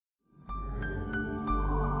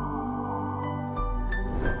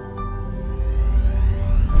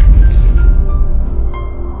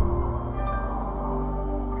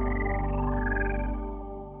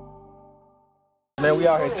man. We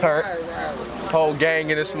out here turned. Whole gang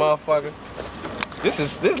in this motherfucker.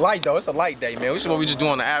 This light though. It's a light day, man. This is what we just do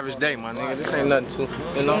on the average day, my nigga. This ain't nothing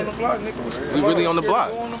too, you know. We really on the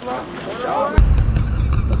block.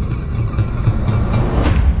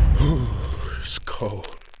 It's cold.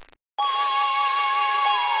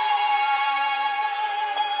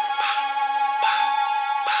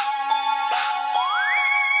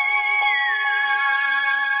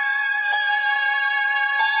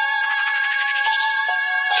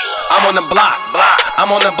 I'm on the block, I'm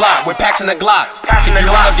on the block, with packs in the Glock. If you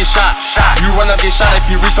run up, get shot. You run up, get shot if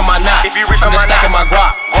you reach for my knot. I'm just stacking my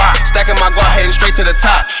guap, heading straight to the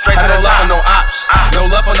top. No love for no ops, no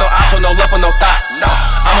love for no ops, or no love for no thoughts.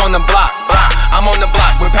 I'm on the block, I'm on the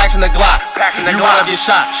block, with packs in the Glock. You run up, get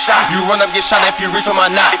shot. You run up, get shot if you reach for my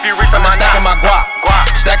knot. I'm just stacking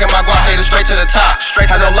my guap, heading straight to the top.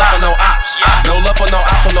 No love for no ops, no love for no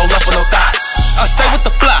ops, or no love for no thoughts. I stay with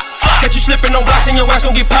the flock. Catch you slipping on blocks and your ass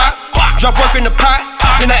gon' get popped. Drop work in the pot,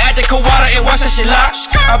 then I add the cold water and watch that shit lock.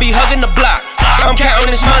 I be hugging the block, I'm counting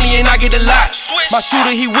this money and I get a lot. My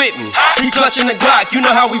shooter, he with me, he clutching the Glock, you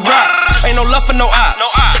know how we rock. Ain't no love for no ops,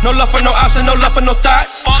 no love for no ops and no love for no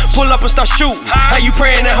thoughts. Pull up and start shooting, how you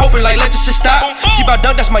praying and hoping like let this shit stop. See about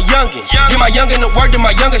dunk, that's my youngin'. Get my youngin' to work, then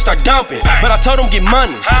my youngin' start dumping. But I told him get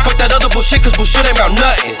money, fuck that other bullshit cause bullshit ain't about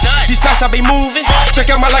nothing. These packs I be moving,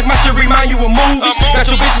 check out my life, my shit remind you of movies.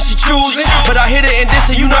 Got your bitches she choosing, but I hit it and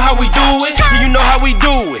this and you know how we do it. You know how we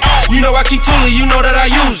do it. You know I keep tooling, you know that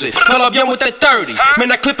I use it. Call up young with that 30.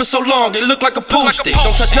 Man, that clip is so long, it look like a pool stick.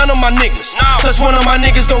 Don't touch none of my niggas. Touch one of my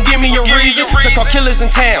niggas, gon' give me a reason to call killers in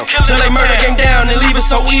town till they murder game down and leave it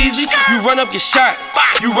so easy. You run up, get shot.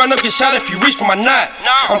 You run up, get shot if you reach for my knot.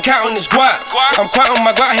 I'm counting this guap. I'm counting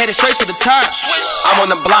my guap, headed straight to the top. I'm on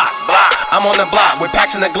the block. I'm on the block with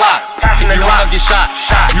packs in the Glock. You run up, get shot.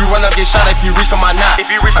 You run up, get shot if you reach for my knot.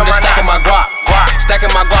 I'm just stacking my guap.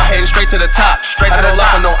 Stacking my guap, heading straight to the top. No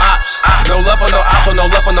love for no ops, no love for no ops, or no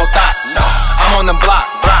love for no thoughts. I'm on the block,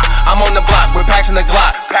 I'm on the block with packs in the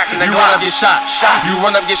Glock. You run up, get shot. You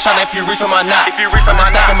run up, get shot if you reach for my knot. I'm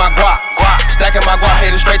just stacking my guap,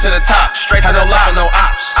 heading straight to the top. No love for no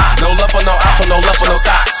ops, no love for no ops, or no love for no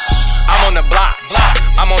thoughts. I'm on the block,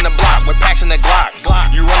 I'm on the block with packs in the Glock.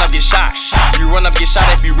 You run up, get shot. You run up, get shot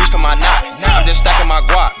if you reach for my knot. I'm just stacking my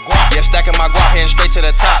guap, stacking my guap, heading straight to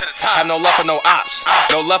the top. Have no love for no ops,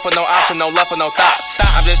 no love for no ops, and no love for no thoughts.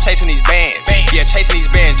 I'm just chasing these bands, chasing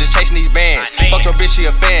these bands, just chasing these bands. Fuck your bitch, she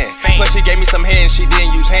a fan. Plus she gave me some head and she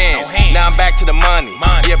didn't use hands. Now I'm back to the money,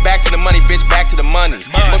 back to the money, bitch, back to the money.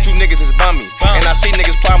 Most you niggas is bummy, and I see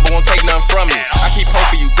niggas plotting but won't take nothing from me. I keep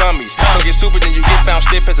hope for you dummies, so get stupid and you get found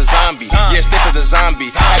stiff as a zombie. Yeah, stiff as a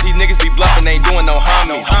zombie. Have these niggas be bluffing, they ain't doing no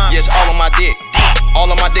homies. Yes, all on my dick. All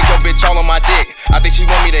on my dick, yo bitch, all on my dick. I think she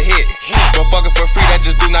want me to hit, but fuck it for free, that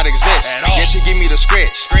just do not exist. Yeah, she give me the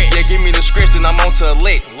scritch. Yeah, give me the scritch, then I'm on to a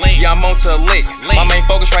lick. Yeah, I'm on to a lick. My main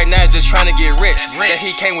focus right now is just trying to get rich. That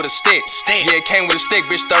he came with a stick. Yeah, it came with a stick,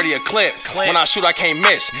 bitch, 30 a clip. When I shoot, I can't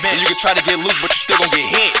miss. And you can try to get loose, but you still gon' get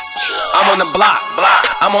hit. I'm on the block,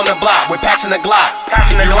 I'm on the block with packs in the Glock.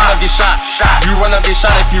 You run up, get shot. You run up, get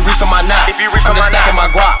shot if you reach for my knot. I'm just stacking my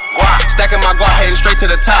guap, heading straight to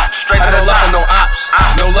the top. No love for no ops,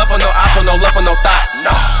 no love for no ops, or no love for no thoughts.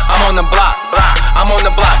 I'm on the block, I'm on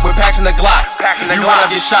the block with packs in the Glock. You run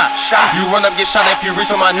up, get shot. You run up, get shot if you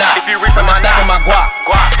reach for my knot. I'm just stacking my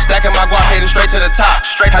guap, heading straight to the top.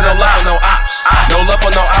 No love for no ops, no love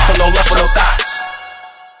for no ops, or no love for no thoughts.